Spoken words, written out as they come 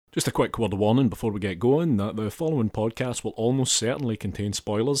Just a quick word of warning before we get going that the following podcast will almost certainly contain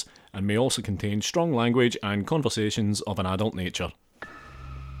spoilers and may also contain strong language and conversations of an adult nature.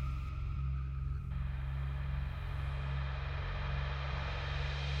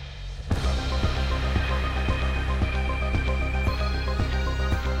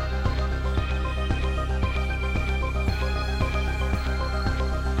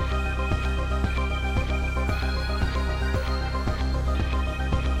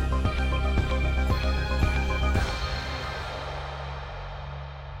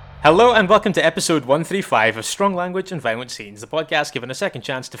 Hello and welcome to episode 135 of Strong Language and Violent Scenes, the podcast giving a second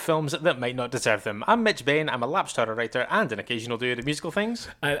chance to films that might not deserve them. I'm Mitch Bain, I'm a lapsed horror writer and an occasional doer of musical things.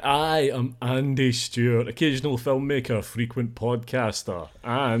 And I am Andy Stewart, occasional filmmaker, frequent podcaster,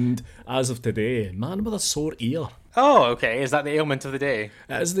 and, as of today, man with a sore ear. Oh, okay, is that the ailment of the day?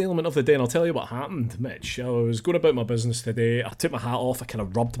 It is the element of the day, and I'll tell you what happened, Mitch. I was going about my business today, I took my hat off, I kind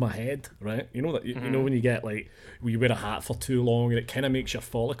of rubbed my head, right? You know that you know when you get, like, when you wear a hat for too long and it kind of makes your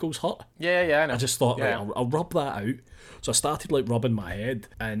follicles hurt? Yeah, I know. I just thought, yeah. right, I'll rub that out. So I started, like, rubbing my head,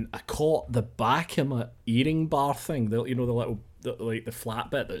 and I caught the back of my earring bar thing, the little... the flat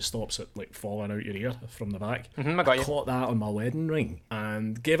bit that stops it like falling out your ear from the back. I got you. Caught that on my wedding ring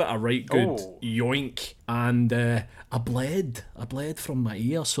and gave it a right good yoink, and I bled from my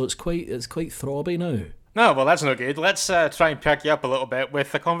ear, so it's quite throbby now. No, well, that's no good. Let's try and perk you up a little bit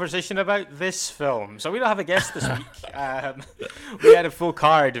with a conversation about this film. So we don't have a guest this week. We had a full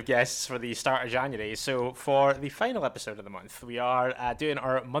card of guests for the start of January. So for the final episode of the month, we are doing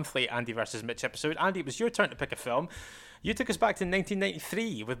our monthly Andy versus Mitch episode. Andy, it was your turn to pick a film. You took us back to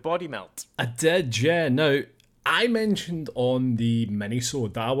 1993 with Body Melt. I did, yeah. Now, I mentioned on the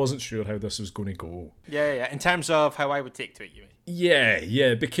minisode that I wasn't sure how this was going to go. Yeah. In terms of how I would take to it, you mean?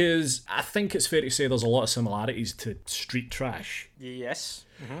 Yeah, because I think it's fair to say there's a lot of similarities to Street Trash. Yes.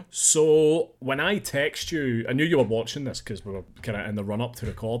 Mm-hmm. So when I text you, I knew you were watching this because we were kind of in the run-up to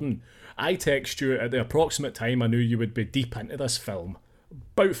recording. I text you at the approximate time I knew you would be deep into this film,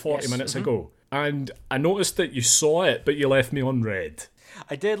 about 40 minutes ago. And I noticed that you saw it, but you left me on red.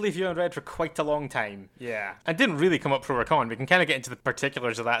 I did leave you on red for quite a long time, yeah. I didn't really come up pro or con. We can kind of get into the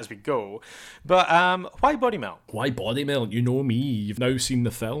particulars of that as we go. But why Body Melt? Why Body Melt? You know me. You've now seen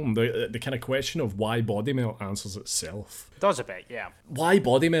the film. The kind of question of why Body Melt answers itself. It does a bit, yeah. Why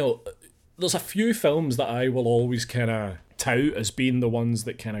Body Melt? There's a few films that I will always kind of tout as being the ones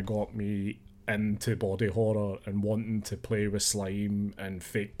that kind of got me into body horror and wanting to play with slime and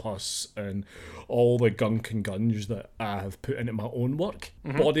fake pus and all the gunk and gunge that I have put into my own work.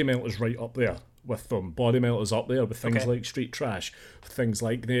 Body Melt is right up there with them. Body Melt is up there with things like Street Trash, things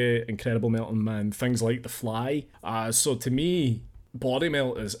like The Incredible Melting Man, things like The Fly. So to me, Body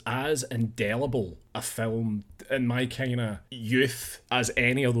Melt is as indelible a film in my kind of youth as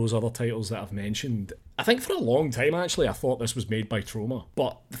any of those other titles that I've mentioned. I think for a long time, actually, I thought this was made by Troma.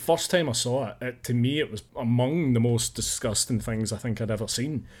 But the first time I saw it, to me, it was among the most disgusting things I think I'd ever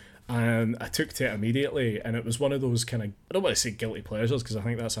seen. And I took to it immediately, and it was one of those kind of, I don't want to say guilty pleasures, because I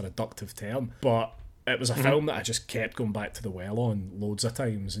think that's a reductive term, but it was a film that I just kept going back to the well on loads of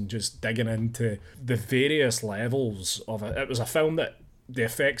times and just digging into the various levels of it. It was a film that the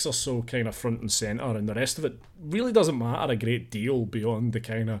effects are so kind of front and centre, and the rest of it really doesn't matter a great deal beyond the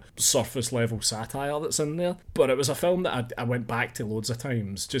kind of surface level satire that's in there. But it was a film that I went back to loads of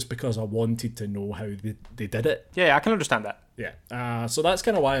times just because I wanted to know how they did it. Yeah, I can understand that. Yeah, so that's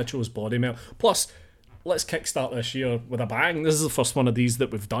kind of why I chose Body Melt. Plus, let's kickstart this year with a bang. This is the first one of these that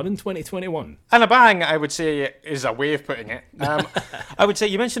we've done in 2021. And a bang, I would say, is a way of putting it. I would say,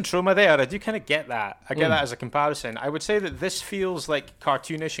 you mentioned Troma there. I do kind of get that. I get that as a comparison. I would say that this feels like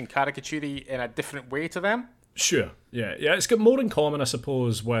cartoonish and caricature-y in a different way to them. Sure, yeah. It's got more in common, I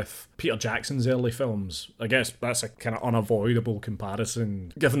suppose, with Peter Jackson's early films. I guess that's a kind of unavoidable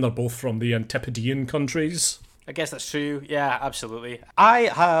comparison, given they're both from the Antipodean countries. I guess that's true. Yeah, absolutely. I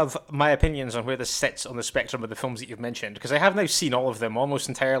have my opinions on where this sits on the spectrum of the films that you've mentioned, because I have now seen all of them almost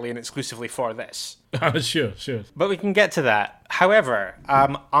entirely and exclusively for this. Sure. But we can get to that. However,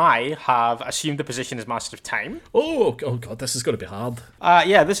 I have assumed the position as Master of Time. Oh God, this is going to be hard.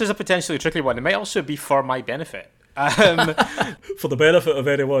 Yeah, this is a potentially tricky one. It might also be for my benefit. For the benefit of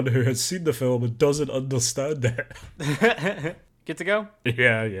anyone who has seen the film and doesn't understand it. Good to go?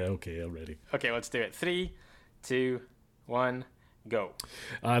 Yeah, okay, I'm ready. Okay, let's do it. 3, 2, 1, Go.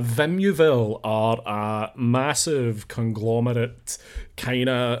 Vimuville are a massive conglomerate kind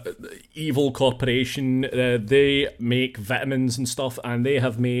of evil corporation. They make vitamins and stuff, and they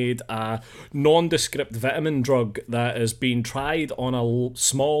have made a nondescript vitamin drug that is being tried on a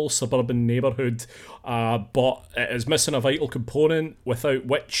small suburban neighbourhood, but it is missing a vital component without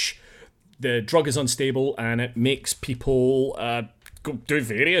which the drug is unstable and it makes people do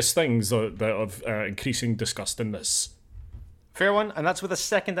various things that of increasing disgustingness. Fair one, and that's with a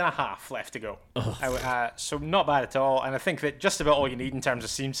second and a half left to go. So not bad at all, and I think that just about all you need in terms of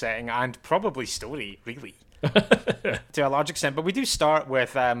scene setting and probably story, really. To a large extent, but we do start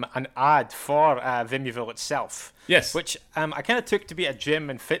with an ad for Vimuville itself. Yes. Which I kind of took to be a gym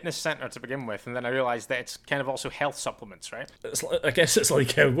and fitness center to begin with, and then I realized that it's kind of also health supplements, right? I guess it's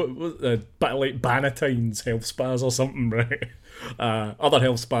like like Bannatyne's health spas or something, right? Other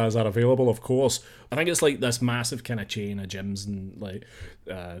health spas are available, of course. I think it's like this massive kind of chain of gyms and like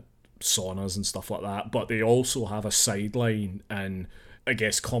saunas and stuff like that, but they also have a sideline and I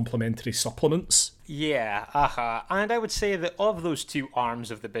guess complementary supplements. Yeah, and I would say that of those two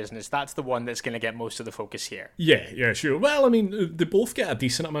arms of the business, that's the one that's going to get most of the focus here. Yeah, sure. Well, I mean, they both get a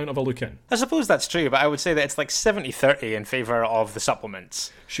decent amount of a look in. I suppose that's true, but I would say that it's like 70-30 in favour of the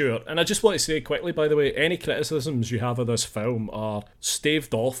supplements. Sure, and I just want to say quickly, by the way, any criticisms you have of this film are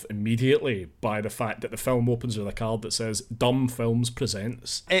staved off immediately by the fact that the film opens with a card that says Dumb Films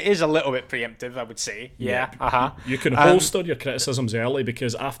Presents. It is a little bit preemptive, I would say. Yeah. You can holster your criticisms early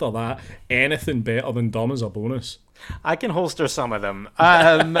because after that, anything better than Dumb is a bonus. I can holster some of them.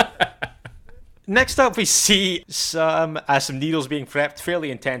 Next up, we see some needles being prepped,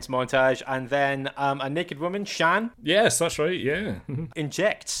 fairly intense montage, and then a naked woman, Shan. Yes, that's right, yeah.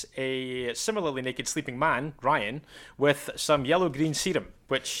 Injects a similarly naked sleeping man, Ryan, with some yellow-green serum,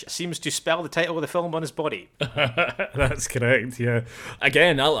 which seems to spell the title of the film on his body. That's correct, yeah.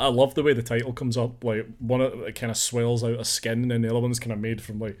 Again, I love the way the title comes up. Like, one of it kind of swells out of skin, and the other one's kind of made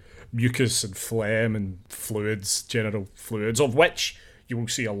from, like, mucus and phlegm and fluids, general fluids, of which you will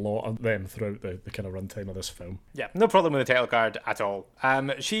see a lot of them throughout the kind of runtime of this film. Yeah, no problem with the title card at all.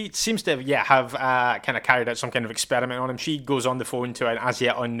 She seems to have kind of carried out some kind of experiment on him. She goes on the phone to an as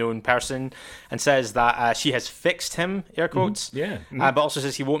yet unknown person and says that she has fixed him, air quotes. But also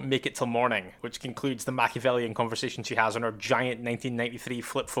says he won't make it till morning, which concludes the Machiavellian conversation she has on her giant 1993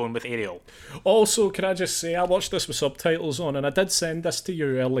 flip phone with Ariel. Also, can I just say, I watched this with subtitles on, and I did send this to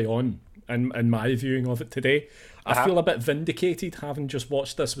you early on in my viewing of it today. I feel a bit vindicated having just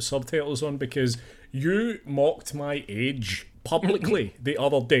watched this with subtitles on because you mocked my age publicly the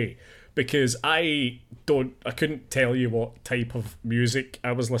other day because I couldn't tell you what type of music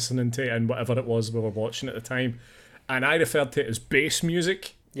I was listening to and whatever it was we were watching at the time, and I referred to it as bass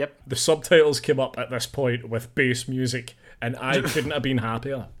music. Yep. The subtitles came up at this point with bass music, and I couldn't have been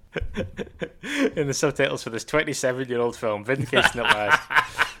happier. In the subtitles for this 27-year-old film, vindication at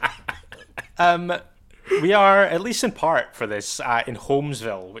last. We are, at least in part for this, in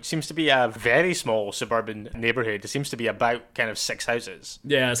Holmesville, which seems to be a very small suburban neighbourhood. It seems to be about kind of 6 houses.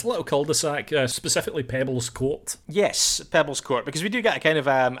 Yeah, it's a little cul-de-sac, specifically Pebbles Court. Yes, Pebbles Court, because we do get a kind of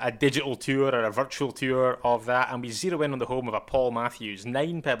a digital tour or a virtual tour of that, and we zero in on the home of a Paul Matthews,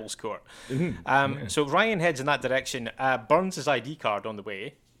 9 Pebbles Court. So Ryan heads in that direction, burns his ID card on the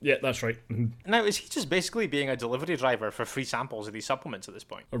way. Yeah, that's right. Now, is he just basically being a delivery driver for free samples of these supplements at this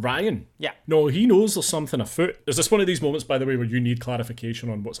point? Ryan? Yeah. No, he knows there's something afoot. Is this one of these moments, by the way, where you need clarification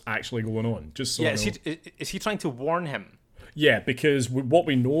on what's actually going on? Just so is he trying to warn him? Yeah, because what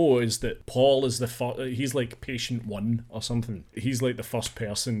we know is that Paul is he's like patient 1 or something. He's like the first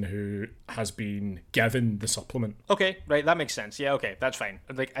person who has been given the supplement. Okay, right, that makes sense. Yeah, okay, that's fine.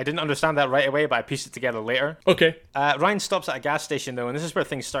 Like, I didn't understand that right away, but I pieced it together later. Okay. Ryan stops at a gas station, though, and this is where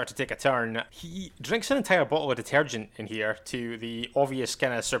things start to take a turn. He drinks an entire bottle of detergent in here, to the obvious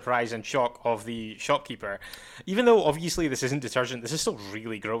kind of surprise and shock of the shopkeeper. Even though, obviously, this isn't detergent, this is still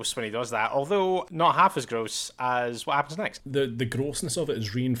really gross when he does that, although not half as gross as what happens next. The grossness of it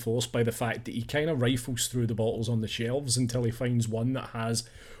is reinforced by the fact that he kind of rifles through the bottles on the shelves until he finds one that has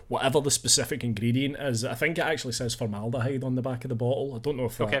whatever the specific ingredient is. I think it actually says formaldehyde on the back of the bottle. I don't know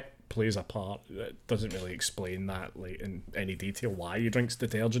if that plays a part. It doesn't really explain that like in any detail why he drinks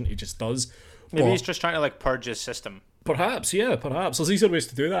detergent. He just does. Maybe he's just trying to like purge his system. Perhaps, yeah, perhaps. There's easier ways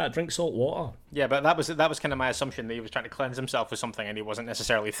to do that. Drink salt water. Yeah, but that was kind of my assumption, that he was trying to cleanse himself with something and he wasn't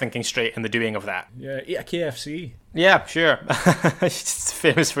necessarily thinking straight in the doing of that. Yeah, eat a KFC. Yeah, sure. It's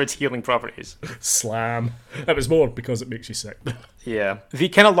famous for its healing properties. Slam. It was more because it makes you sick. Yeah. The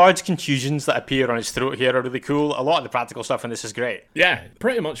kind of large contusions that appear on his throat here are really cool. A lot of the practical stuff in this is great. Yeah,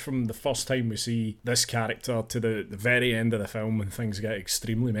 pretty much from the first time we see this character to the very end of the film when things get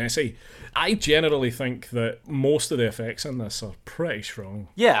extremely messy. I generally think that most of the effects in this are pretty strong.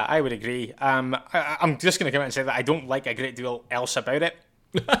 Yeah, I would agree. I'm just going to come out and say that I don't like a great deal else about it.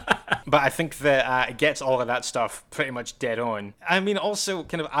 But I think that it gets all of that stuff pretty much dead on. I mean, also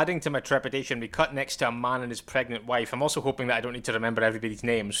kind of adding to my trepidation, we cut next to a man and his pregnant wife. I'm also hoping that I don't need to remember everybody's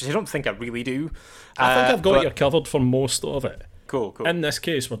names, which I don't think I really do. I think I've got you covered for most of it. Cool. In this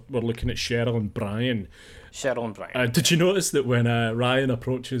case, we're looking at Cheryl and Brian. Cheryl and Brian. Did you notice that when Ryan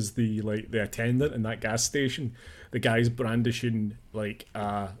approaches the attendant in that gas station, the guy's brandishing like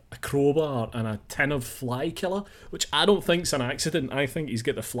a crowbar and a tin of fly killer, which I don't think's an accident. I think he's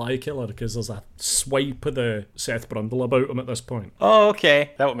got the fly killer because there's a swipe of the Seth Brundle about him at this point. Oh,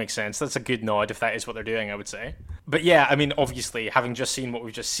 okay. That would make sense. That's a good nod if that is what they're doing, I would say. But yeah, I mean, obviously, having just seen what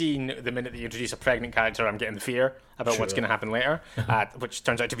we've just seen, the minute that you introduce a pregnant character, I'm getting the fear about what's going to happen later, which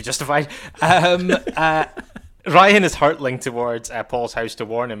turns out to be justified. Ryan is hurtling towards Paul's house to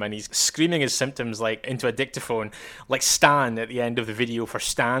warn him, and he's screaming his symptoms like into a dictaphone, like Stan at the end of the video for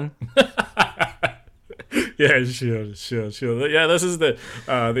Stan. Yeah, sure. Yeah, this is the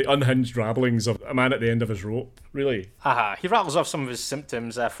unhinged rabblings of a man at the end of his rope, really. He rattles off some of his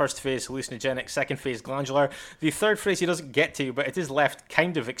symptoms. First phase, hallucinogenic. Second phase, glandular. The third phase he doesn't get to, but it is left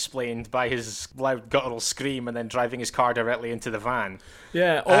kind of explained by his loud guttural scream and then driving his car directly into the van.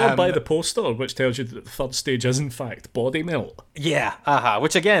 Yeah, or by the poster, which tells you that the third stage is, in fact, body melt. Yeah,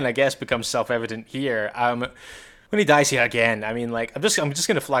 which again, I guess, becomes self-evident here. When he dies here again, I mean, like, I'm just going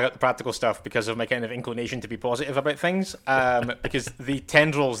to flag out the practical stuff because of my kind of inclination to be positive about things. Because the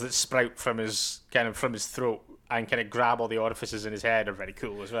tendrils that sprout from his throat and kind of grab all the orifices in his head are very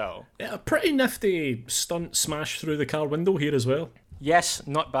cool as well. Yeah, a pretty nifty stunt smash through the car window here as well. Yes,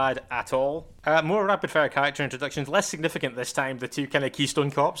 not bad at all. More rapid-fire character introductions, less significant this time, the two kind of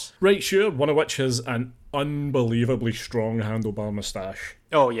Keystone Cops. Right, sure, one of which has an unbelievably strong handlebar moustache.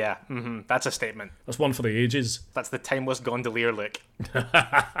 Oh, yeah, that's a statement. That's one for the ages. That's the timeless gondolier look.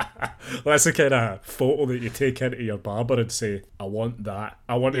 That's the kind of photo that you take into your barber and say, I want that.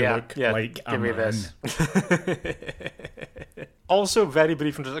 I want to look like a man. This. Also, very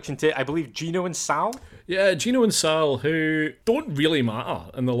brief introduction to, I believe, Gino and Sal. Yeah, Gino and Sal, who don't really matter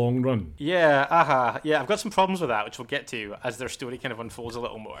in the long run. Yeah, yeah, I've got some problems with that, which we'll get to as their story kind of unfolds a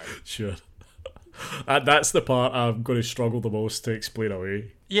little more. Sure. That's the part I'm going to struggle the most to explain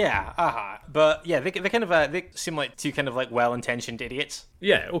away. Yeah, but yeah, they kind of they seem like two kind of like well-intentioned idiots.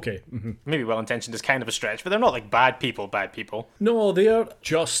 Yeah, okay. Maybe well-intentioned is kind of a stretch, but people. They're not like bad people. No, they're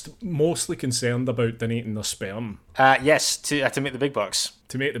just mostly concerned about donating their sperm. Yes, to make the big bucks.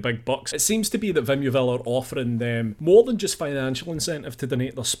 To make the big bucks. It seems to be that Vimuville are offering them more than just financial incentive to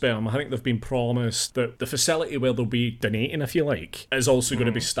donate their sperm. I think they've been promised that the facility where they'll be donating, if you like, is also going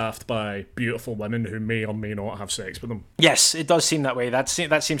to be staffed by beautiful women who may or may not have sex with them. Yes, it does seem that way. That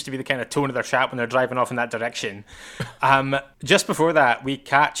seems to be the kind of tone of their chat when they're driving off in that direction. Just before that, we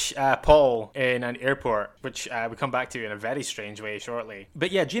catch Paul in an airport, which we come back to in a very strange way shortly.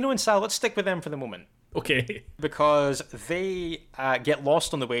 But yeah, Gino and Sal, let's stick with them for the moment. Okay. Because they get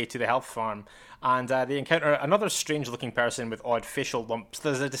lost on the way to the health farm, and they encounter another strange-looking person with odd facial lumps.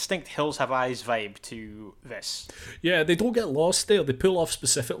 There's a distinct Hills Have Eyes vibe to this. Yeah, they don't get lost there. They pull off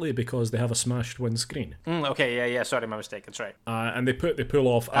specifically because they have a smashed windscreen. Okay, yeah, sorry, my mistake, that's right. And they pull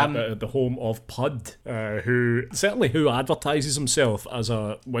off at the home of Pud, who advertises himself as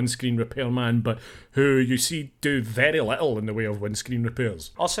a windscreen repairman, but who you see do very little in the way of windscreen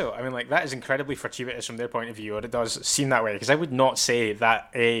repairs. Also, I mean, like, that is incredibly fortuitous from their point of view, or it does seem that way, because I would not say that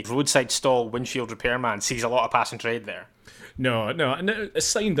a roadside stall windshield repairman sees a lot of passing trade there. No, and the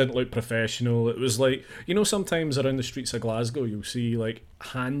sign didn't look professional. It was like, you know, sometimes around the streets of Glasgow you'll see like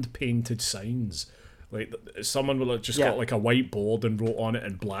hand-painted signs. Like someone will have just got like a whiteboard and wrote on it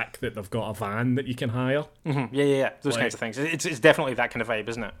in black that they've got a van that you can hire. Yeah. Those kinds of things. It's definitely that kind of vibe,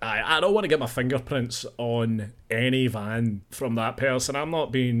 isn't it? I don't want to get my fingerprints on any van from that person. I'm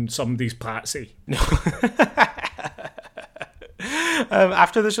not being somebody's patsy. No.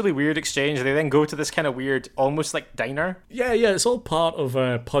 After this really weird exchange, they then go to this kind of weird, almost like diner. Yeah, it's all part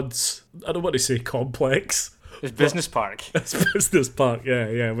of Pud's, I don't want to say complex. His business park. His business park,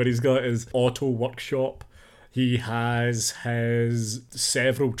 yeah. Where he's got his auto workshop. He has his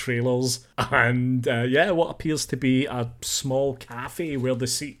several trailers and, what appears to be a small cafe where the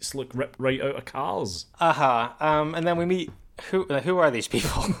seats look ripped right out of cars. And then we meet, who are these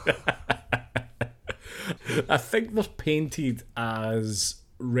people? I think they're painted as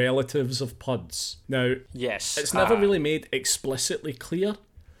relatives of Puds. Now, Yes. it's never really made explicitly clear,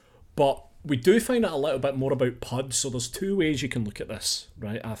 but we do find out a little bit more about Puds, so there's two ways you can look at this,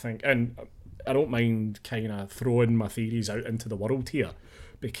 right, I think. And I don't mind kind of throwing my theories out into the world here,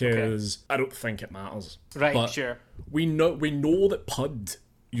 because I don't think it matters. Right, but sure. We know that Pud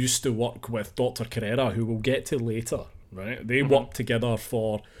used to work with Dr. Carrera, who we'll get to later, right? They worked together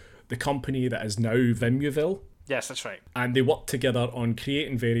for the company that is now Vimuville. Yes, that's right. And they worked together on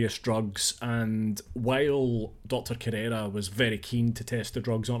creating various drugs, and while Dr. Carrera was very keen to test the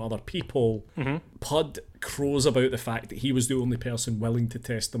drugs on other people, Pud crows about the fact that he was the only person willing to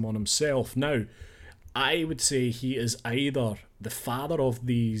test them on himself. Now, I would say he is either the father of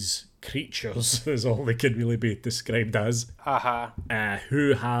these creatures, is all they could really be described as,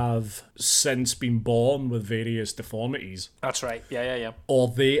 who have since been born with various deformities. That's right. Yeah. Or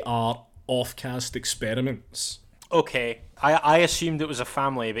they are off-cast experiments. Okay. I assumed it was a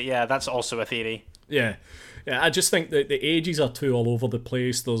family, but yeah, that's also a theory. Yeah, I just think that the ages are too all over the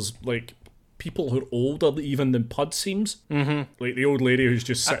place. There's, like, people who are older even than Pud seems. Like the old lady who's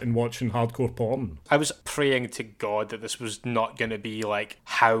just sitting watching hardcore porn. I was praying to God that this was not going to be like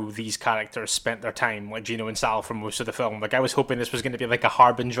how these characters spent their time, like Gino and Sal for most of the film. Like I was hoping this was going to be like a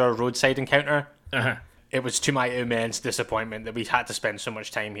Harbinger roadside encounter. It was to my immense disappointment that we had to spend so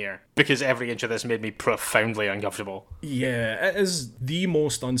much time here, because every inch of this made me profoundly uncomfortable. Yeah, it is the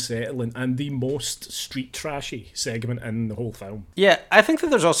most unsettling and the most street trashy segment in the whole film. Yeah, I think that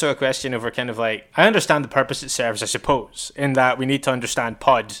there's also a question over kind of like, I understand the purpose it serves, I suppose, in that we need to understand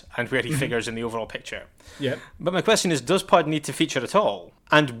Pud and where he figures in the overall picture. Yeah. But my question is, does Pud need to feature at all?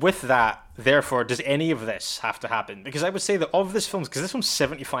 And with that, therefore, does any of this have to happen? Because I would say that of this film, because this film's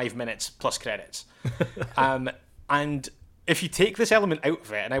 75 minutes plus credits, and if you take this element out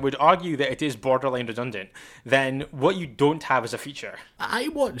of it, and I would argue that it is borderline redundant, then what you don't have is a feature.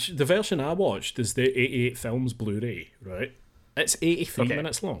 The version I watched is the 88 Films Blu-ray, right? It's 83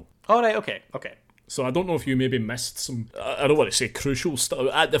 minutes long. All right, okay. So I don't know if you maybe missed some, I don't want to say crucial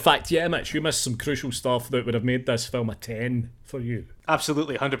stuff. The fact, yeah, Mitch, you missed some crucial stuff that would have made this film a 10 for you.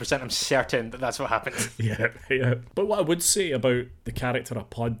 Absolutely, 100%. I'm certain that that's what happened. Yeah. But what I would say about the character of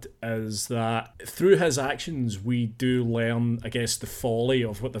Pud is that through his actions, we do learn, I guess, the folly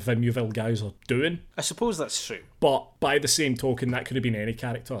of what the Vimuville guys are doing. I suppose that's true. But by the same token, that could have been any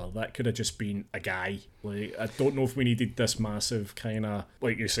character. That could have just been a guy. Like, I don't know if we needed this massive kind of,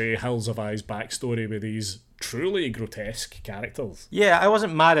 like you say, Hills of Eyes backstory with these truly grotesque characters. Yeah, I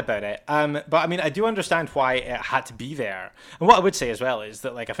wasn't mad about it. But I mean, I do understand why it had to be there. And what I would say as well is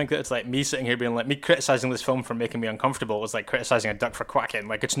that, like, I think that it's like me sitting here being like, me criticizing this film for making me uncomfortable was like criticizing a duck for quacking.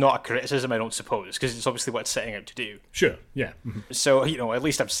 Like, it's not a criticism, I don't suppose, because it's obviously what it's setting out to do. Sure, yeah. So, you know, at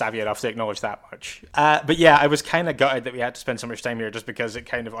least I'm savvy enough to acknowledge that much. But yeah, I was kind of gutted that we had to spend so much time here just because it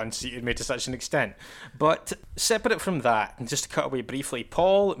kind of unseated me to such an extent. But separate from that, and just to cut away briefly,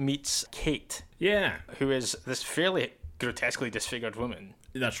 Paul meets Kate. Yeah. Who is this fairly grotesquely disfigured woman.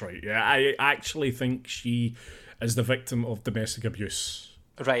 That's right, yeah. I actually think she is the victim of domestic abuse.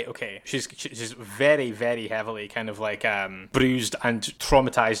 Right, okay. She's very, very heavily kind of like bruised and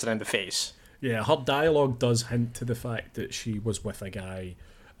traumatized around the face. Yeah, her dialogue does hint to the fact that she was with a guy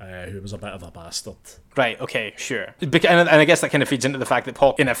who was a bit of a bastard. Right, okay, sure. And I guess that kind of feeds into the fact that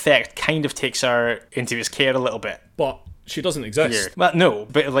Paul, in effect, kind of takes her into his care a little bit. But she doesn't exist. Yeah. Well, no,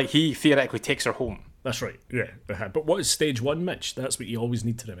 but like he theoretically takes her home. That's right, yeah. But what is stage one, Mitch? That's what you always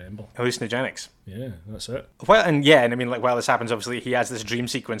need to remember. Hallucinogenics. Yeah, that's it. Well, and I mean, like, while this happens, obviously, he has this dream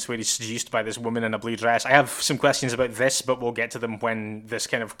sequence where he's seduced by this woman in a blue dress. I have some questions about this, but we'll get to them when this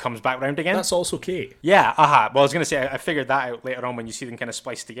kind of comes back round again. That's also Kate. Yeah, Well, I was going to say, I figured that out later on when you see them kind of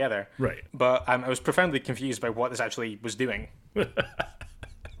spliced together. Right. But I was profoundly confused by what this actually was doing.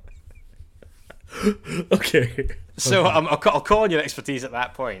 Okay. So I'll call on your expertise at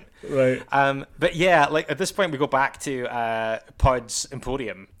that point. Right. But yeah, like at this point we go back to Pud's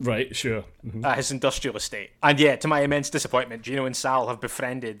Emporium. Right, sure. Mm-hmm. His industrial estate. And yeah, to my immense disappointment, Gino and Sal have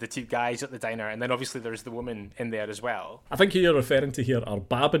befriended the two guys at the diner, and then obviously there's the woman in there as well. I think who you're referring to here are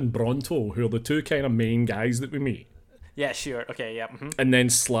Bab and Bronto, who are the two kind of main guys that we meet. Yeah, sure. Okay, yeah. Mm-hmm. And then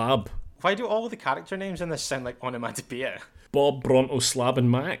Slab. Why do all of the character names in this sound like onomatopoeia? Bob, Bronto, Slab,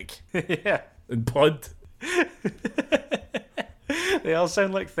 and Mac. Yeah. And Pud. They all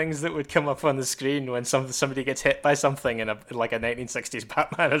sound like things that would come up on the screen when somebody gets hit by something in like a 1960s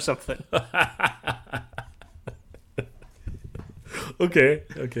Batman or something. Okay.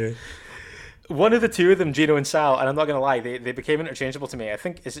 One of the two of them, Gino and Sal, and I'm not going to lie, they became interchangeable to me. I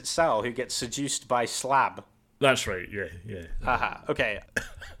think, is it Sal who gets seduced by Slab? That's right, yeah. Haha, okay.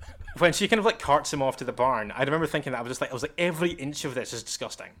 when she kind of like carts him off to the barn, I remember thinking that I was like, every inch of this is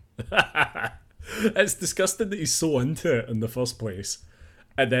disgusting. It's disgusting that he's so into it in the first place.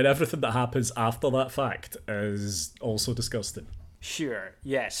 And then everything that happens after that fact is also disgusting. Sure,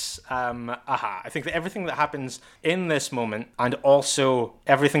 yes. I think that everything that happens in this moment, and also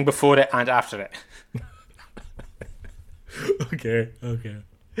everything before it and after it. Okay.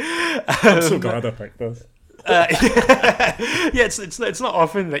 I'm so glad I picked this. Yeah, it's not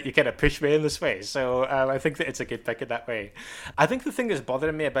often that you kind of push me in this way, so I think that it's a good pick in that way. I think the thing that's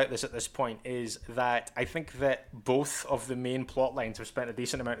bothering me about this at this point is that I think that both of the main plot lines have spent a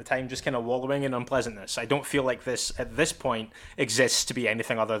decent amount of time just kind of wallowing in unpleasantness. I don't feel like this at this point exists to be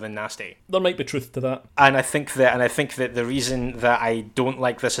anything other than nasty. There might be truth to that. And I think that the reason that I don't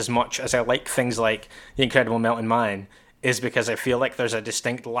like this as much as I like things like The Incredible Melting Man is because I feel like there's a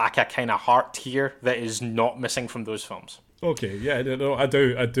distinct lack of kind of heart here that is not missing from those films. Okay, yeah, no, I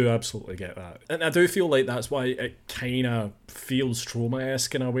do absolutely get that. And I do feel like that's why it kind of feels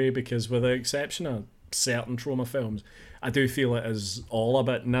Troma-esque in a way, because with the exception of certain Troma films, I do feel it is all a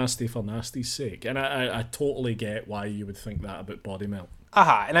bit nasty for nasty's sake. And I totally get why you would think that about Body Melt.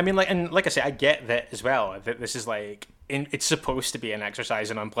 And I mean, like I say, I get that as well, that this is like, it's supposed to be an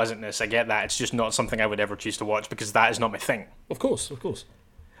exercise in unpleasantness. I get that. It's just not something I would ever choose to watch because that is not my thing. Of course.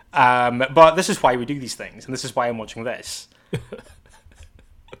 But this is why we do these things, and this is why I'm watching this.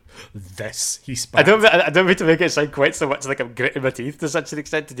 He spat. I don't mean to make it sound quite so much like I'm gritting my teeth to such an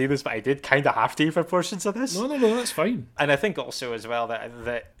extent to do this, but I did kind of have to for portions of this. No, that's fine. And I think also as well that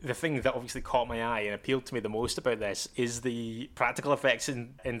the thing that obviously caught my eye and appealed to me the most about this is the practical effects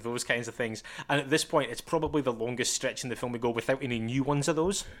in those kinds of things. And at this point, it's probably the longest stretch in the film we go without any new ones of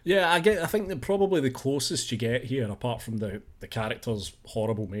those. Yeah, I think that probably the closest you get here, apart from the character's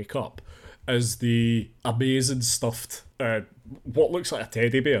horrible makeup, is the amazing stuffed what looks like a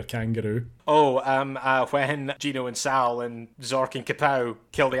teddy bear kangaroo. When Gino and Sal and Zork and Kapow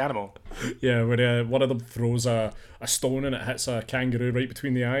kill the animal. Yeah, where one of them throws a stone and it hits a kangaroo right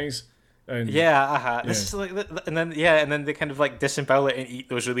between the eyes. And This is like, and then they kind of like disembowel it and eat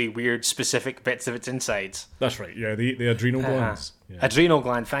those really weird specific bits of its insides. That's right. Yeah, the adrenal glands. Yeah. Adrenal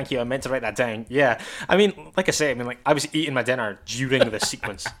gland. Thank you. I meant to write that down. Yeah. I mean, like I say, I was eating my dinner during this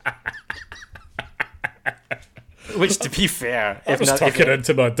sequence. Which, to be fair, I was tucking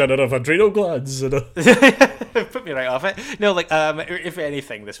into my dinner of adrenal glands. Put me right off it. No, if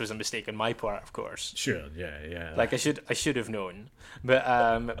anything, this was a mistake on my part, of course. Sure, yeah. Like I should have known,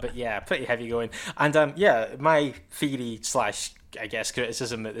 but yeah, pretty heavy going. And my theory / I guess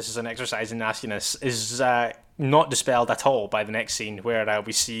criticism that this is an exercise in nastiness is not dispelled at all by the next scene where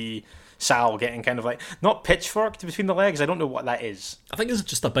we see Sal getting kind of like not pitchforked between the legs. I don't know what that is. I think it's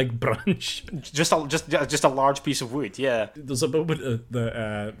just a big branch, just a large piece of wood. Yeah. There's a moment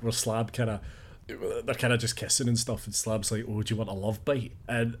where Slab they're kind of just kissing and stuff, and Slab's like, "Oh, do you want a love bite?"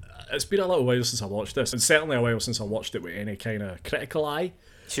 And it's been a little while since I watched this, and certainly a while since I watched it with any kind of critical eye.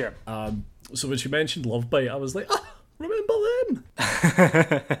 Sure. So when she mentioned love bite, I was like, remember them?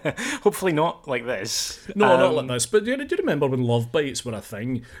 Hopefully not like this. No, not like this. But do you remember when love bites were a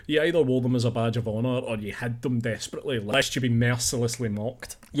thing? You either wore them as a badge of honour or you hid them desperately, lest you be mercilessly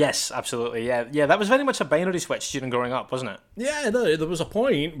mocked. Yes, absolutely. Yeah. That was very much a binary switch during growing up, wasn't it? Yeah, there was a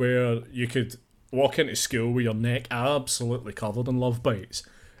point where you could walk into school with your neck absolutely covered in love bites,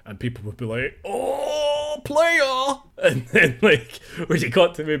 and people would be like, "Oh, player!" And then, like, when you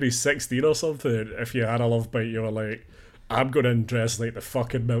got to maybe 16 or something, if you had a love bite, you were like, "I'm going to dress like the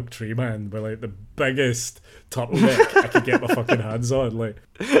fucking Milk Tree Man with, like, the biggest turtleneck I could get my fucking hands on, like,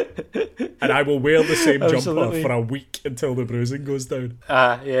 and I will wear the same jumper for a week until the bruising goes down."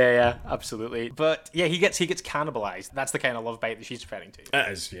 Yeah, absolutely. But yeah, he gets cannibalized. That's the kind of love bite that she's referring to.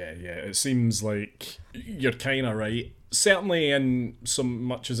 It is, yeah. It seems like you're kind of right. Certainly in so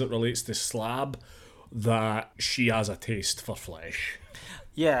much as it relates to Slab, that she has a taste for flesh.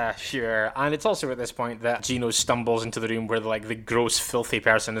 Yeah, sure. And it's also at this point that Gino stumbles into the room where the gross, filthy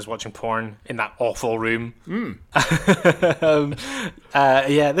person is watching porn in that awful room.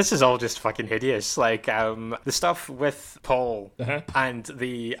 Yeah, this is all just fucking hideous. Like, the stuff with Paul and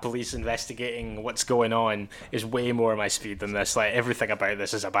the police investigating what's going on is way more my speed than this. Like, everything about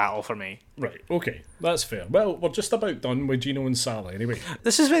this is a battle for me. Right, okay. That's fair. Well, we're just about done with Gino and Sally anyway.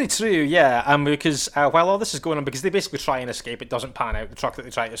 This is very true, yeah. Because while all this is going on, because they basically try and escape, it doesn't pan out. The truck that they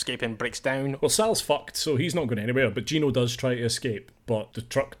try to escape in breaks down. Well, Sal's fucked, so he's not going anywhere, but Gino does try to escape, but the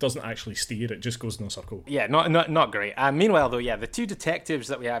truck doesn't actually steer, it just goes in a circle. Yeah, not great. Meanwhile, though, yeah, the two detectives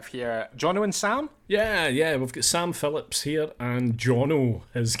that we have here, Jono and Sam? Yeah, we've got Sam Phillips here, and Jono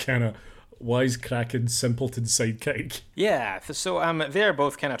is kind of wisecracking simpleton sidekick. Yeah, so they're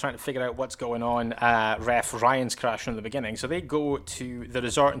both kind of trying to figure out what's going on. Ryan's crashing in the beginning, so they go to the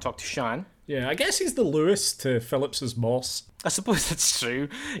resort and talk to Shan. Yeah, I guess he's the Lewis to Phillips's Moss. I suppose that's true.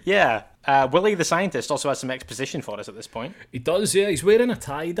 Yeah. Willie the scientist also has some exposition for us at this point. He does, yeah. He's wearing a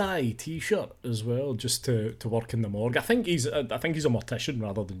tie-dye t-shirt as well, just to work in the morgue. I think he's a mortician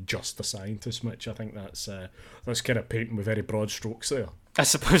rather than just a scientist, Mitch. I think that's kind of painting with very broad strokes there. I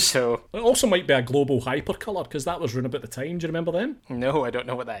suppose so. It also might be a global hypercolour, because that was run about the time. Do you remember them? No, I don't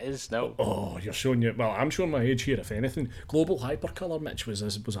know what that is, no. Oh, you're showing you... Well, I'm showing my age here, if anything. Global hypercolour, Mitch, was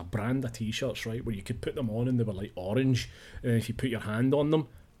a brand of t-shirts, right, where you could put them on and they were like orange, and if you put your hand on them,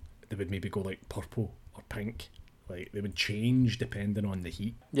 they would maybe go like purple or pink. Like, they would change depending on the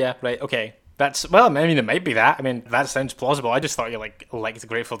heat. Yeah, right, okay. Well, I mean, it might be that. I mean, that sounds plausible. I just thought you liked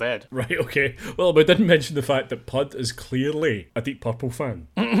Grateful Dead. Right, okay. Well, we didn't mention the fact that Pud is clearly a Deep Purple fan.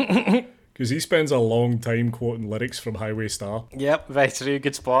 Because he spends a long time quoting lyrics from Highway Star. Yep, very true.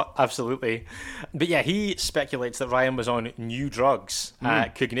 Good spot. Absolutely. But yeah, he speculates that Ryan was on new drugs,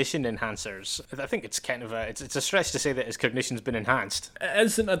 cognition enhancers. I think it's kind of it's a stretch to say that his cognition's been enhanced. It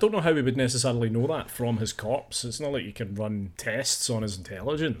isn't. I don't know how we would necessarily know that from his corpse. It's not like you can run tests on his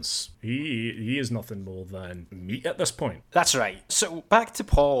intelligence. He is nothing more than meat at this point. That's right. So back to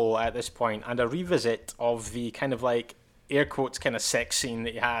Paul at this point, and a revisit of the kind of like air quotes kind of sex scene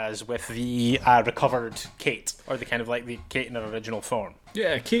that he has with the recovered Kate, or the kind of like the Kate in her original form.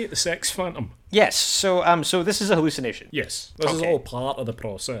 Yeah, Kate the sex phantom. Yes, so this is a hallucination. Yes, this is all part of the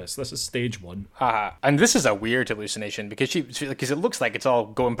process. This is stage one. And this is a weird hallucination because because it looks like it's all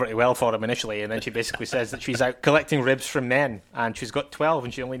going pretty well for him initially, and then she basically says that she's out collecting ribs from men, and she's got 12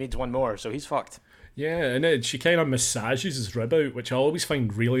 and she only needs one more, so he's fucked. Yeah, and then she kind of massages his rib out, which I always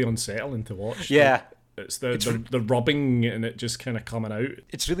find really unsettling to watch. Yeah. It's the rubbing and it just kind of coming out.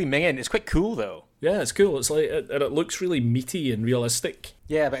 It's really minging. It's quite cool though. Yeah, it's cool. It's like it looks really meaty and realistic.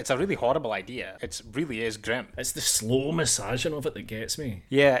 Yeah, but it's a really horrible idea. It really is grim. It's the slow massaging of it that gets me.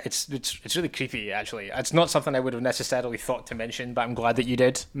 Yeah, it's really creepy actually. It's not something I would have necessarily thought to mention, but I'm glad that you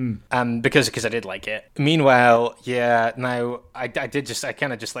did. Because I did like it. Meanwhile, yeah, now I kind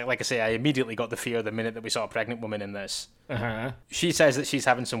of just like I say, I immediately got the fear the minute that we saw a pregnant woman in this. She says that she's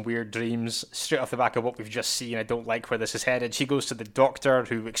having some weird dreams straight off the back of what we've just seen. I don't like where this is headed. She goes to the doctor,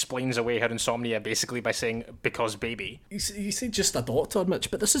 who explains away her insomnia basically by saying, because baby. You say just a doctor, Mitch,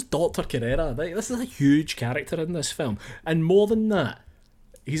 but this is Dr. Carrera. Right? This is a huge character in this film. And more than that,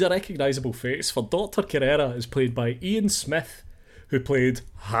 he's a recognisable face. For Dr. Carrera is played by Ian Smith, who played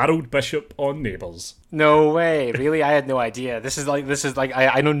Harold Bishop on Neighbours. No way, really? I had no idea. This is like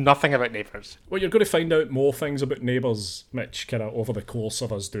I know nothing about Neighbours. Well, you're going to find out more things about Neighbours, Mitch, kind of over the course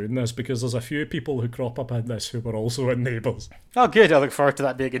of us doing this, because there's a few people who crop up in this who were also in Neighbours. Oh, good. I look forward to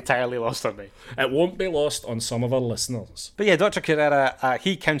that being entirely lost on me. It won't be lost on some of our listeners. But yeah, Dr. Carrera,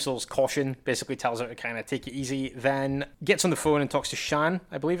 he counsels caution, basically tells her to kind of take it easy, then gets on the phone and talks to Shan,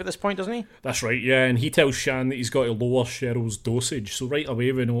 I believe, at this point, doesn't he? That's right, yeah, and he tells Shan that he's got to lower Cheryl's dosage, so right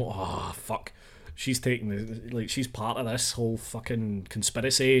away we know, fuck. She's she's part of this whole fucking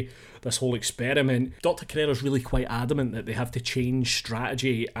conspiracy, this whole experiment. Dr. Carrera's really quite adamant that they have to change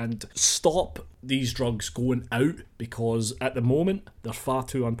strategy and stop these drugs going out, because at the moment they're far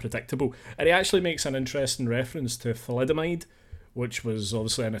too unpredictable. And he actually makes an interesting reference to thalidomide, which was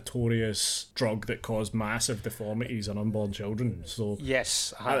obviously a notorious drug that caused massive deformities in unborn children. So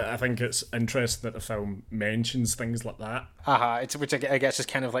yes, I think it's interesting that the film mentions things like that. Which I guess is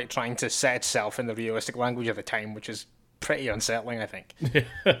kind of like trying to set itself in the realistic language of the time, which is pretty unsettling, I think.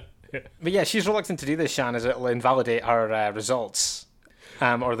 But yeah, she's reluctant to do this, Shan, as it'll invalidate her results.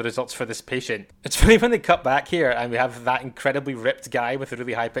 Or the results for this patient. It's funny when they cut back here and we have that incredibly ripped guy with a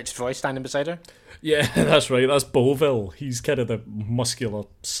really high-pitched voice standing beside her. Yeah, that's right. That's Beauville. He's kind of the muscular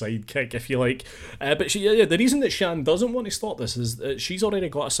sidekick, if you like. But the reason that Shan doesn't want to stop this is that she's already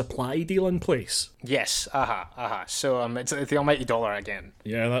got a supply deal in place. Yes, So it's the almighty dollar again.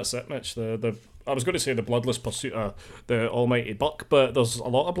 Yeah, that's it, Mitch. I was going to say the bloodless pursuit of the almighty buck, but there's a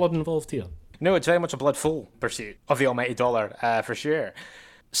lot of blood involved here. No, it's very much a blood-full pursuit of the almighty dollar, for sure.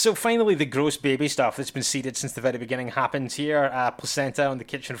 So finally, the gross baby stuff that's been seeded since the very beginning happens here. Placenta on the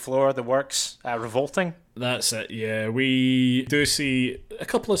kitchen floor, the works, revolting. That's it, yeah. We do see a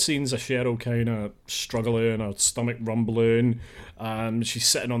couple of scenes of Cheryl kind of struggling, her stomach rumbling. She's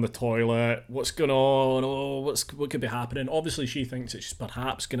sitting on the toilet. What's going on? What could be happening? Obviously, she thinks that she's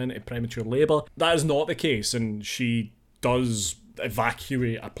perhaps going into premature labour. That is not the case, and she does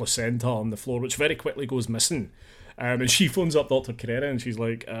evacuate a placenta on the floor, which very quickly goes missing. And she phones up Dr. Carrera and she's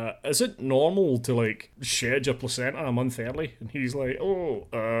like, is it normal to, like, shed your placenta a month early? And he's like,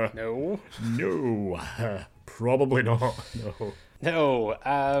 No. Probably not, no.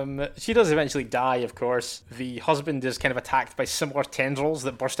 No, she does eventually die, of course. The husband is kind of attacked by similar tendrils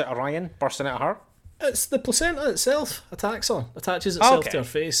that burst out of Ryan, bursting out of her. It's the placenta itself attaches itself to her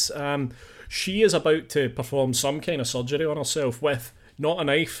face. She is about to perform some kind of surgery on herself with not a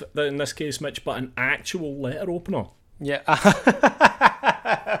knife, in this case, Mitch, but an actual letter opener. Yeah.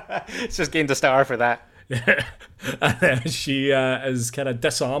 It's just gained a star for that. And then she is kind of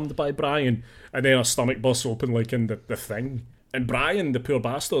disarmed by Brian, and then her stomach busts open like in the Thing. And Brian, the poor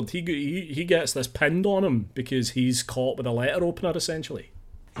bastard, he gets this pinned on him because he's caught with a letter opener, essentially.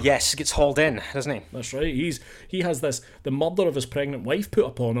 Yes, gets hauled in, doesn't he? That's right. He has the murder of his pregnant wife put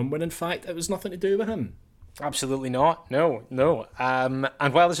upon him when in fact it was nothing to do with him. Absolutely not. No. And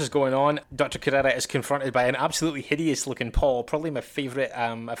while this is going on, Dr. Carrera is confronted by an absolutely hideous-looking Paul. Probably my favourite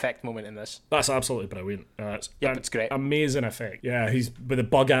effect moment in this. That's absolutely brilliant. It's great. Amazing effect. Yeah, he's with the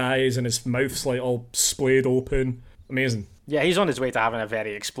bug eyes and his mouth's like all splayed open. Amazing. Yeah, he's on his way to having a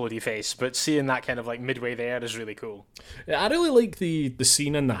very explodey face, but seeing that kind of like midway there is really cool. Yeah, I really like the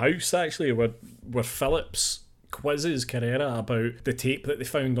scene in the house, actually, where Phillips quizzes Carrera about the tape that they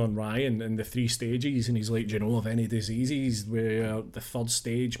found on Ryan and the 3 stages, and he's like, do you know of any diseases where the 3rd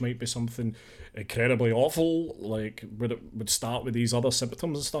stage might be something incredibly awful, like would start with these other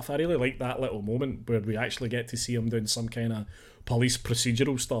symptoms and stuff. I really like that little moment where we actually get to see him doing some kind of police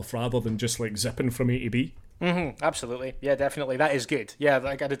procedural stuff rather than just like zipping from A to B. Absolutely. Yeah, definitely. That is good. Yeah,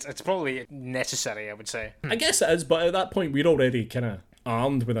 like it's probably necessary, I would say. I guess it is, but at that point we're already kind of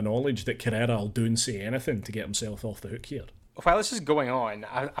armed with the knowledge that Carrera will do and say anything to get himself off the hook here. While this is going on,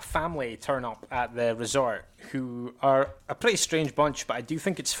 a family turn up at the resort who are a pretty strange bunch, but I do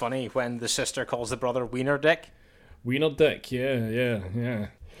think it's funny when the sister calls the brother Wiener Dick. Wiener Dick, yeah.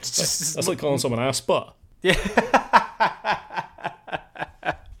 That's like calling someone ass butt. Yeah.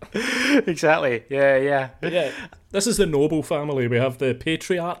 Exactly. Yeah. This is the Noble family. We have the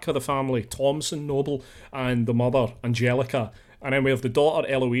patriarch of the family, Thompson Noble, and the mother, Angelica. And then we have the daughter,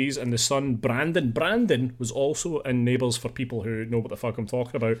 Eloise, and the son, Brandon. Brandon was also in Neighbours, for people who know what the fuck I'm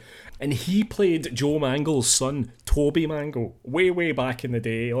talking about. And he played Joe Mangle's son, Toby Mangle, way back in the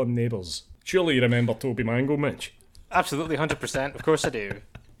day on Neighbours. Surely you remember Toby Mangle, Mitch? Absolutely, 100%. Of course I do.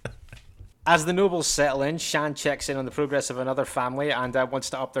 As the Nobles settle in, Shan checks in on the progress of another family and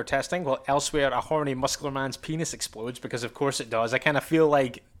wants to up their testing, while elsewhere a horny muscular man's penis explodes, because of course it does. I kind of feel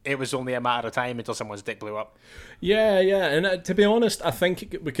like it was only a matter of time until someone's dick blew up. Yeah, and to be honest, I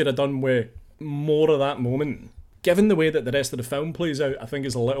think we could have done with more of that moment. Given the way that the rest of the film plays out, I think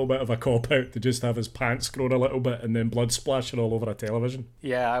it's a little bit of a cop-out to just have his pants grown a little bit and then blood splashing all over a television.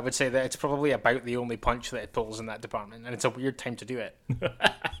 Yeah, I would say that it's probably about the only punch that it pulls in that department, and it's a weird time to do it.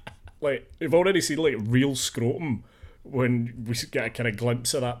 Like, we've already seen, like, real scrotum when we get a kind of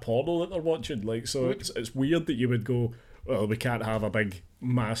glimpse of that porno that they're watching. Like, so it's weird that you would go, well, we can't have a big,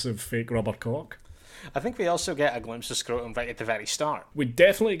 massive fake rubber cock. I think we also get a glimpse of scrotum right at the very start. We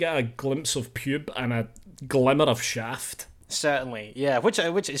definitely get a glimpse of pube and a glimmer of shaft. Certainly, yeah, which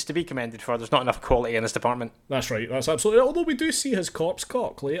is to be commended for. There's not enough quality in this department. That's right, that's absolutely... Although we do see his corpse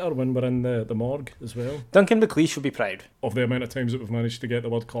cock later when we're in the morgue as well. Duncan McLeish would be proud of the amount of times that we've managed to get the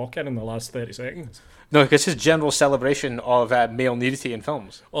word cock in the last 30 seconds. No, because his general celebration of male nudity in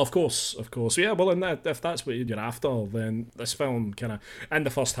films. Of course. Yeah, well, if that's what you're after, then this film kind of, in the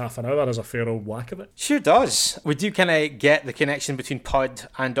first half an hour, has a fair old whack of it. Sure does. We do kind of get the connection between Pud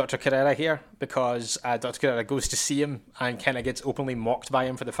and Dr. Carrera here, because Dr. Carrera goes to see him and kind of gets openly mocked by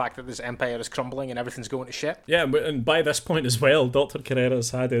him for the fact that this empire is crumbling and everything's going to shit. Yeah, and by this point as well, Dr.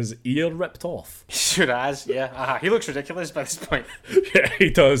 Carrera's had his ear ripped off. He sure has, yeah. He looks ridiculous by this point. Yeah, he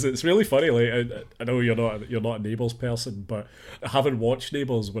does. It's really funny. Like, I know you're not a Neighbours person, but having watched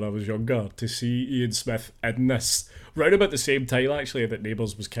Neighbours when I was younger, to see Ian Smith in this round about the same time actually that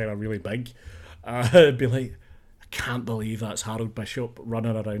Neighbours was kind of really big, I'd be like, I can't believe that's Harold Bishop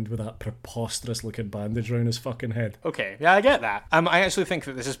running around with that preposterous looking bandage around his fucking head. Okay, yeah, I get that. I actually think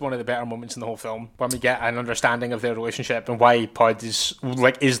that this is one of the better moments in the whole film, when we get an understanding of their relationship and why Pud is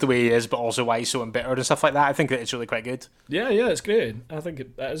the way he is, but also why he's so embittered and stuff like that. I think that it's really quite good. Yeah, it's great. I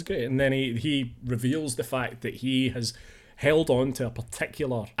think that is great. And then he reveals the fact that he has held on to a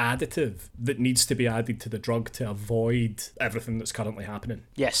particular additive that needs to be added to the drug to avoid everything that's currently happening.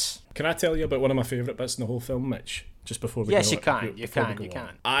 Yes. Can I tell you about one of my favourite bits in the whole film, Mitch? Just before we Yes, go, you can.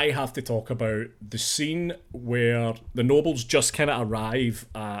 I have to talk about the scene where the Nobles just kind of arrive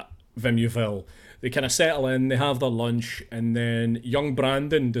at Vimuville. They kind of settle in, they have their lunch, and then young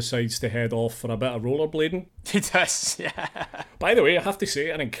Brandon decides to head off for a bit of rollerblading. He does, yeah. By the way, I have to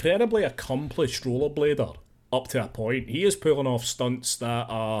say, an incredibly accomplished rollerblader up to a point. He is pulling off stunts that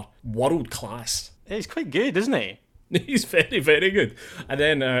are world class. He's quite good, isn't he? He's very, very good. And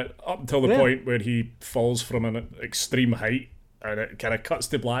then up until the point where he falls from an extreme height, and it kind of cuts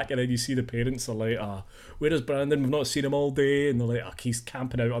to black, and then you see the parents are like, where is Brandon? We've not seen him all day. And they're like, he's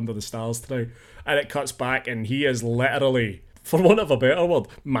camping out under the stars tonight. And it cuts back, and he is literally, for want of a better word,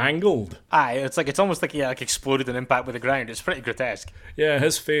 mangled. Aye, it's almost like he exploded in impact with the ground. It's pretty grotesque. Yeah,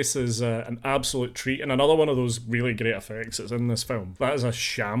 his face is an absolute treat, and another one of those really great effects that's in this film. That is a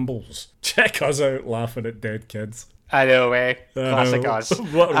shambles. Check us out laughing at dead kids. I know, eh? Classic us.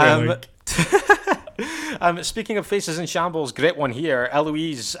 What a relic. Speaking of faces in shambles, great one here.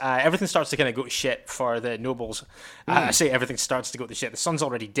 Eloise, everything starts to kind of go to shit for the nobles. I say everything starts to go to shit. The son's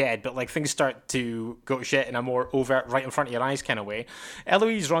already dead, but like things start to go to shit in a more overt, right in front of your eyes kind of way.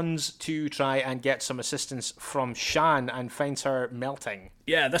 Eloise runs to try and get some assistance from Shan and finds her melting.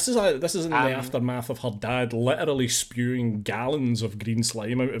 Yeah, this is in the aftermath of her dad literally spewing gallons of green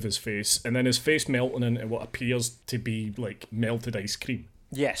slime out of his face, and then his face melting into what appears to be like melted ice cream.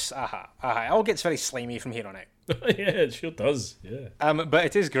 Yes, It all gets very slimy from here on out. Yeah, it sure does. Yeah. But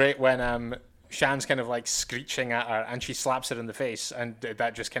it is great when Shan's kind of like screeching at her, and she slaps her in the face, and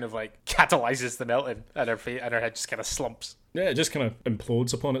that just kind of like catalyzes the melting, and her head just kind of slumps. Yeah, it just kind of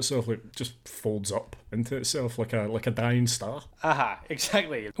implodes upon itself, like just folds up into itself like a dying star.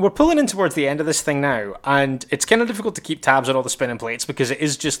 Exactly. We're pulling in towards the end of this thing now, and it's kind of difficult to keep tabs on all the spinning plates because it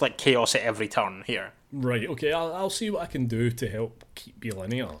is just like chaos at every turn here. Right, okay, I'll see what I can do to help keep you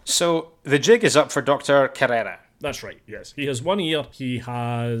linear. So the jig is up for Dr. Carrera. That's right, yes. He has one ear. He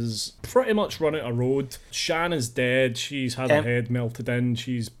has pretty much run out of road. Shan is dead. She's had her head melted in.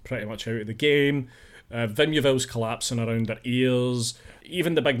 She's pretty much out of the game. Vimuville's collapsing around her ears.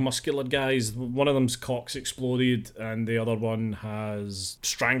 Even the big muscular guys, one of them's cock's exploded, and the other one has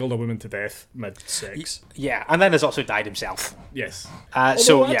strangled a woman to death mid-sex. Yeah, and then has also died himself. Yes. I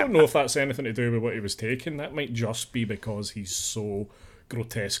don't know if that's anything to do with what he was taking. That might just be because he's so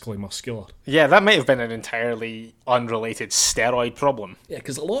grotesquely muscular. Yeah, that might have been an entirely unrelated steroid problem. Yeah,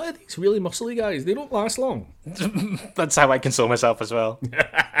 because a lot of these really muscly guys, they don't last long. That's how I console myself as well.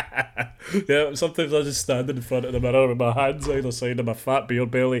 Yeah, sometimes I just stand in front of the mirror with my hands either side of my fat beer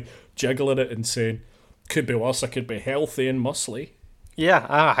belly, jiggling it and saying, could be worse, I could be healthy and muscly.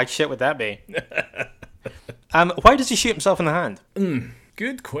 Yeah, how shit would that be? Why does he shoot himself in the hand?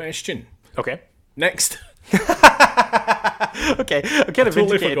 Good question. Okay. Next. Okay, I'm kind of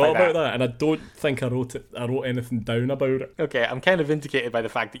totally vindicated forgot by that. about that, and I don't think I wrote anything down about it. Okay, I'm kind of vindicated by the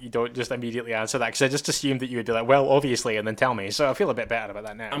fact that you don't just immediately answer that, because I just assumed that you would be like, well, obviously, and then tell me, so I feel a bit better about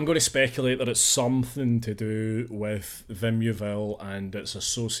that now. I'm going to speculate that it's something to do with Vimuville and its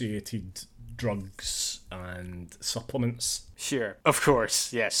associated drugs and supplements. Sure, of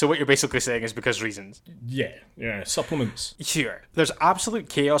course, yeah. So what you're basically saying is because reasons. Yeah, supplements. Sure. There's absolute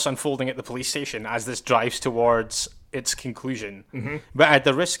chaos unfolding at the police station as this drives towards its conclusion. Mm-hmm. But at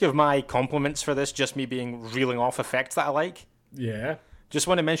the risk of my compliments for this, just me being reeling off effects that I like. Yeah. Just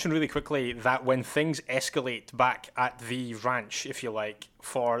want to mention really quickly that when things escalate back at the ranch, if you like,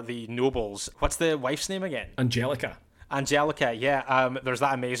 for the nobles, what's the wife's name again? Angelica, yeah. There's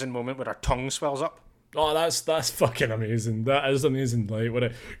that amazing moment where her tongue swells up. Oh, that's fucking amazing. That is amazing. Like when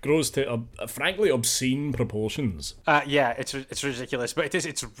it grows to frankly obscene proportions. Yeah, it's ridiculous, but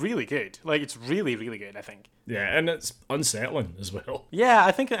it's really good. Like it's really, really good, I think. Yeah, and it's unsettling as well. Yeah,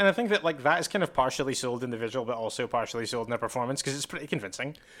 I think that like that is kind of partially sold in the visual, but also partially sold in the performance because it's pretty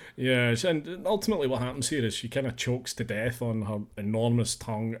convincing. Yeah, and ultimately what happens here is she kind of chokes to death on her enormous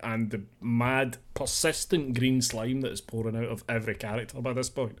tongue and the mad, persistent green slime that is pouring out of every character by this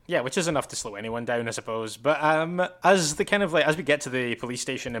point. Yeah, which is enough to slow anyone down, I suppose. But as we get to the police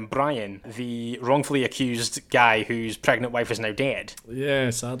station and Brian, the wrongfully accused guy whose pregnant wife is now dead,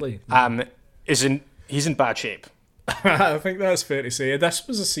 yeah, sadly, he's in bad shape. I think that's fair to say. This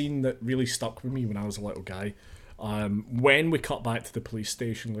was a scene that really stuck with me when I was a little guy. When we cut back to the police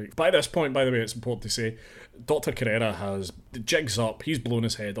station, like by this point, by the way, it's important to say, Dr. Carrera has the jig's up. He's blown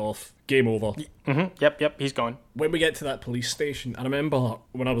his head off. Game over. Mm-hmm. Yep. He's gone. When we get to that police station, I remember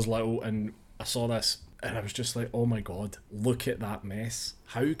when I was little and I saw this, and I was just like, "Oh my god, look at that mess!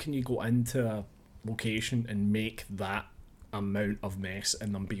 How can you go into a location and make that amount of mess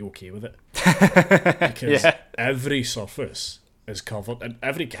and then be okay with it?" Because every surface is covered, and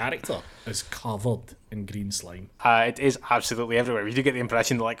every character is covered in green slime. It is absolutely everywhere. You do get the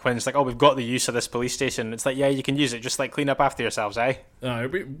impression that, like, when it's like, oh, we've got the use of this police station, it's like, yeah, you can use it, just like clean up after yourselves, eh?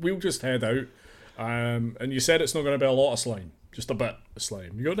 We'll just head out. And you said it's not going to be a lot of slime, just a bit of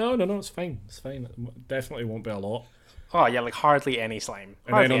slime. You go, no, it's fine. It definitely won't be a lot. Oh, yeah, like hardly any slime.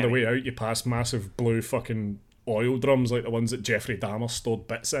 And then on the way out, you pass massive blue fucking oil drums like the ones that Jeffrey Dahmer stored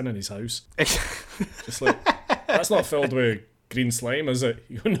bits in his house. Just like, that's not filled with green slime, is it?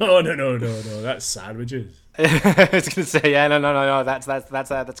 You go, no, that's sandwiches. I was going to say, yeah, no,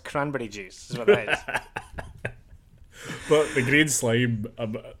 that's cranberry juice, is what that is. But the green slime,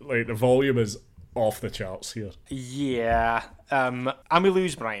 like, the volume is off the charts here. Yeah. And we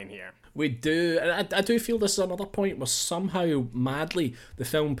lose Brian here. We do, and I do feel this is another point where somehow, madly, the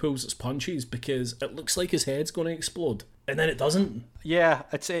film pulls its punches because it looks like his head's going to explode, and then it doesn't. Yeah,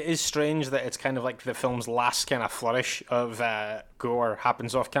 it is strange that it's kind of like the film's last kind of flourish of gore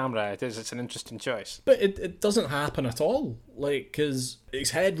happens off camera. It's an interesting choice. But it doesn't happen at all, like, because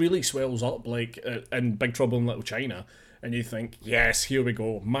his head really swells up, like, in Big Trouble in Little China, and you think, yes, here we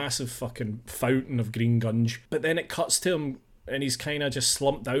go, massive fucking fountain of green gunge, but then it cuts to him, and he's kind of just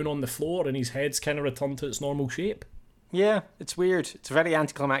slumped down on the floor, and his head's kind of returned to its normal shape. Yeah, it's weird. It's very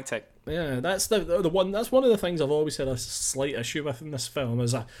anticlimactic. Yeah, that's the one. That's one of the things I've always had a slight issue with in this film.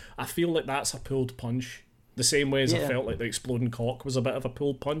 Is I feel like that's a pulled punch, the same way as I felt like the exploding cock was a bit of a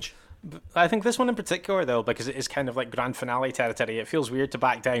pulled punch. I think this one in particular, though, because it is kind of like grand finale territory, it feels weird to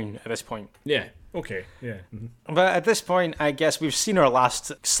back down at this point. Yeah. Okay. Yeah. Mm-hmm. But at this point, I guess we've seen our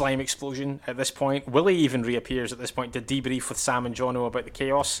last slime explosion. At this point, Willie even reappears at this point to debrief with Sam and Jono about the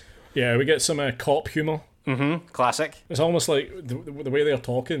chaos. Yeah, we get some cop humour. Mm-hmm. Classic. It's almost like the way they're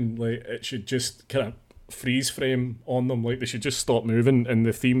talking, like it should just kind of freeze frame on them, like they should just stop moving, and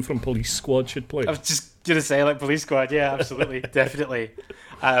the theme from Police Squad should play. I was just gonna say, like, Police Squad, yeah, absolutely, definitely.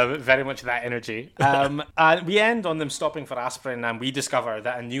 Very much that energy. And we end on them stopping for aspirin, and we discover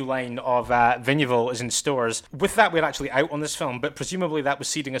that a new line of Vigneval is in stores. With that, we're actually out on this film, but presumably that was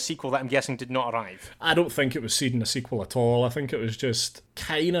seeding a sequel that I'm guessing did not arrive. I don't think it was seeding a sequel at all. I think it was just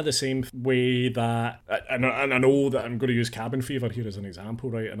kind of the same way that... And I know that I'm going to use Cabin Fever here as an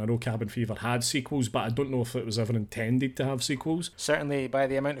example, right? And I know Cabin Fever had sequels, but I don't know if it was ever intended to have sequels. Certainly, by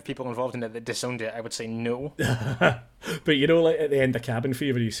the amount of people involved in it that disowned it, I would say no. But you know, like at the end of Cabin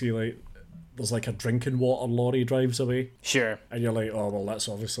Fever, you see like there's like a drinking water lorry drives away. Sure. And you're like, oh well, that's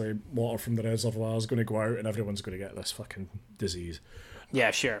obviously water from the reservoir is going to go out, and everyone's going to get this fucking disease. Yeah,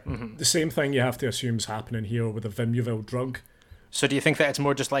 sure. Mm-hmm. The same thing you have to assume is happening here with the Vimuville drug. So do you think that it's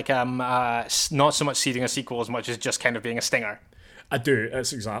more just like not so much seeding a sequel as much as just kind of being a stinger? I do.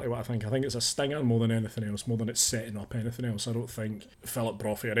 That's exactly what I think. I think it's a stinger more than anything else, more than it's setting up anything else. I don't think Philip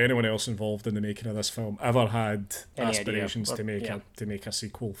Brophy or anyone else involved in the making of this film ever had aspirations to make a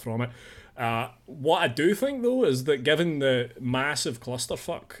sequel from it. What I do think, though, is that given the massive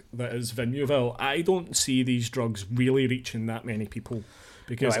clusterfuck that is Vimuville, I don't see these drugs really reaching that many people.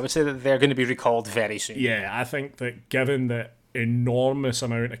 Because I would say that they're going to be recalled very soon. Yeah, I think that given the enormous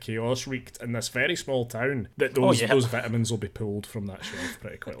amount of chaos wreaked in this very small town, that those vitamins will be pulled from that shelf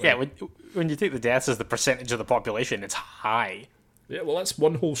pretty quickly. Yeah, when you take the deaths as the percentage of the population, it's high. Yeah, well, that's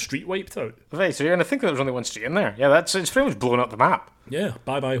one whole street wiped out. Right, so you're going to think that there's only one street in there. Yeah, it's pretty much blown up the map. Yeah,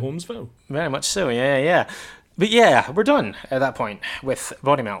 bye-bye Holmesville. Very much so, yeah. But yeah, we're done at that point with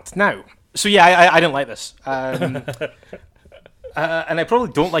Body Melt. Now, so yeah, I didn't like this. And I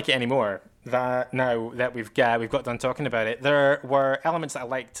probably don't like it anymore. That now that we've got done talking about it, there were elements that I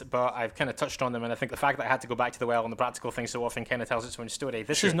liked, but I've kind of touched on them, and I think the fact that I had to go back to the well and the practical thing so often kind of tells its own story.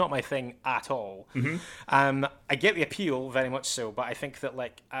 This is not my thing at all. Mm-hmm. I get the appeal very much so, but I think that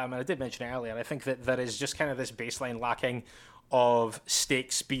and I did mention it earlier, I think that there is just kind of this baseline lacking of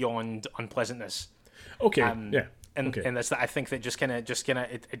stakes beyond unpleasantness. Okay. Yeah. And that's that. I think that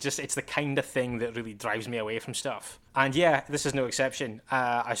it's the kind of thing that really drives me away from stuff. And yeah, this is no exception.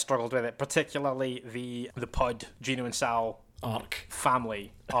 I struggled with it, particularly the Pud, Gino and Sal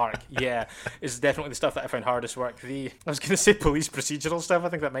family arc. Yeah, is definitely the stuff that I found hardest work. I was going to say police procedural stuff. I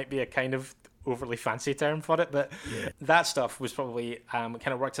think that might be a kind of overly fancy term for it, but that stuff was probably kind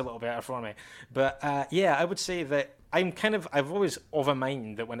of worked a little better for me. But yeah, I would say that I've always of a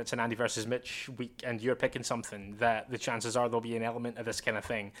mind that when it's an Andy versus Mitch week and you're picking something, that the chances are there'll be an element of this kind of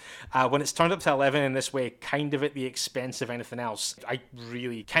thing. When it's turned up to 11 in this way, kind of at the expense of anything else, I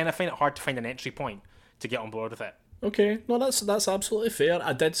really kind of find it hard to find an entry point to get on board with it. Okay, no, that's absolutely fair.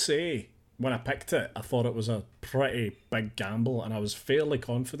 I did say when I picked it, I thought it was a pretty big gamble, and I was fairly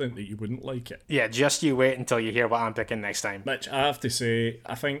confident that you wouldn't like it. Yeah, just you wait until you hear what I'm picking next time. Which I have to say,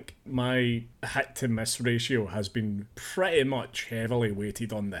 I think my hit to miss ratio has been pretty much heavily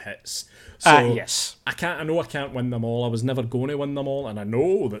weighted on the hits. So yes. I know I can't win them all. I was never going to win them all, and I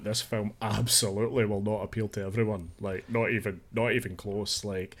know that this film absolutely will not appeal to everyone. Like, not even close.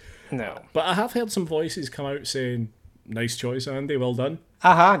 Like, no. But I have heard some voices come out saying, "Nice choice, Andy. Well done."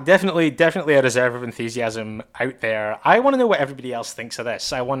 Definitely a reserve of enthusiasm out there. I want to know what everybody else thinks of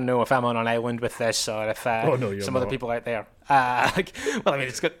this. I want to know if I'm on an island with this, or if some other people out there.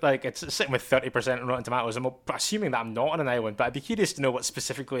 It's sitting with 30% on Rotten Tomatoes. I'm assuming that I'm not on an island, but I'd be curious to know what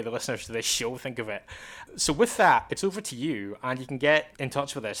specifically the listeners to this show think of it. So with that, it's over to you, and you can get in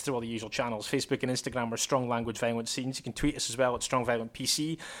touch with us through all the usual channels. Facebook and Instagram, we're Strong Language Violent Scenes. You can tweet us as well at Strong Violent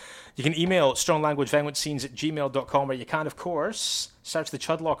PC. You can email stronglanguageviolentscenes@gmail.com, or you can, of course, search the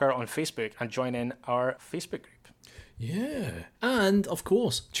Chud Locker on Facebook and join in our Facebook group. Yeah. And, of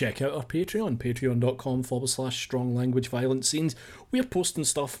course, check out our Patreon, patreon.com/Strong Language Violent Scenes. We're posting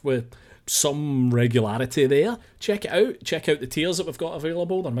stuff with some regularity there. Check it out. Check out the tiers that we've got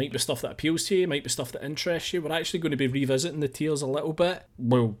available. There might be stuff that appeals to you, might be stuff that interests you. We're actually going to be revisiting the tiers a little bit.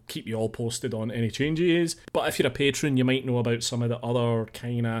 We'll keep you all posted on any changes. But if you're a patron, you might know about some of the other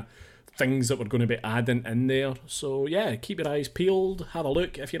kind of things that we're going to be adding in there. So yeah, keep your eyes peeled, have a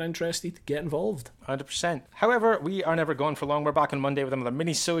look. If you're interested, get involved. 100%. However, we are never gone for long. We're back on Monday with another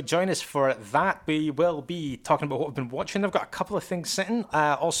mini-sode. Join us for that. We will be talking about what we've been watching. I've got a couple of things sitting.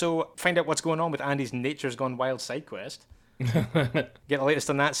 Also, find out what's going on with Andy's Nature's Gone Wild side quest. Get the latest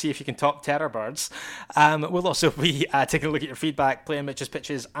on that, see if you can top Terror Birds. We'll also be taking a look at your feedback, playing Mitch's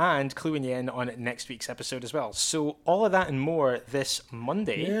pitches, and cluing you in on next week's episode as well. So all of that and more this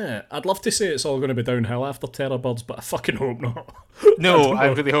Monday. Yeah, I'd love to say it's all going to be downhill after Terror Birds, but I fucking hope not. No, I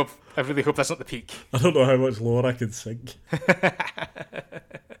really hope that's not the peak. I don't know how much lower I can sink.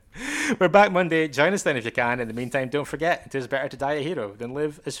 We're back Monday. Join us then if you can. In the meantime, don't forget, it is better to die a hero than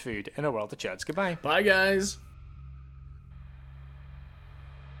live as food in a world of chuds. Goodbye. Bye, guys.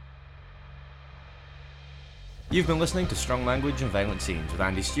 You've been listening to Strong Language and Violent Scenes with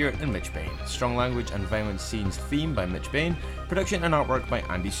Andy Stewart and Mitch Bain. Strong Language and Violent Scenes theme by Mitch Bain, production and artwork by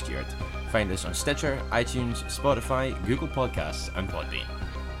Andy Stewart. Find us on Stitcher, iTunes, Spotify, Google Podcasts and Podbean.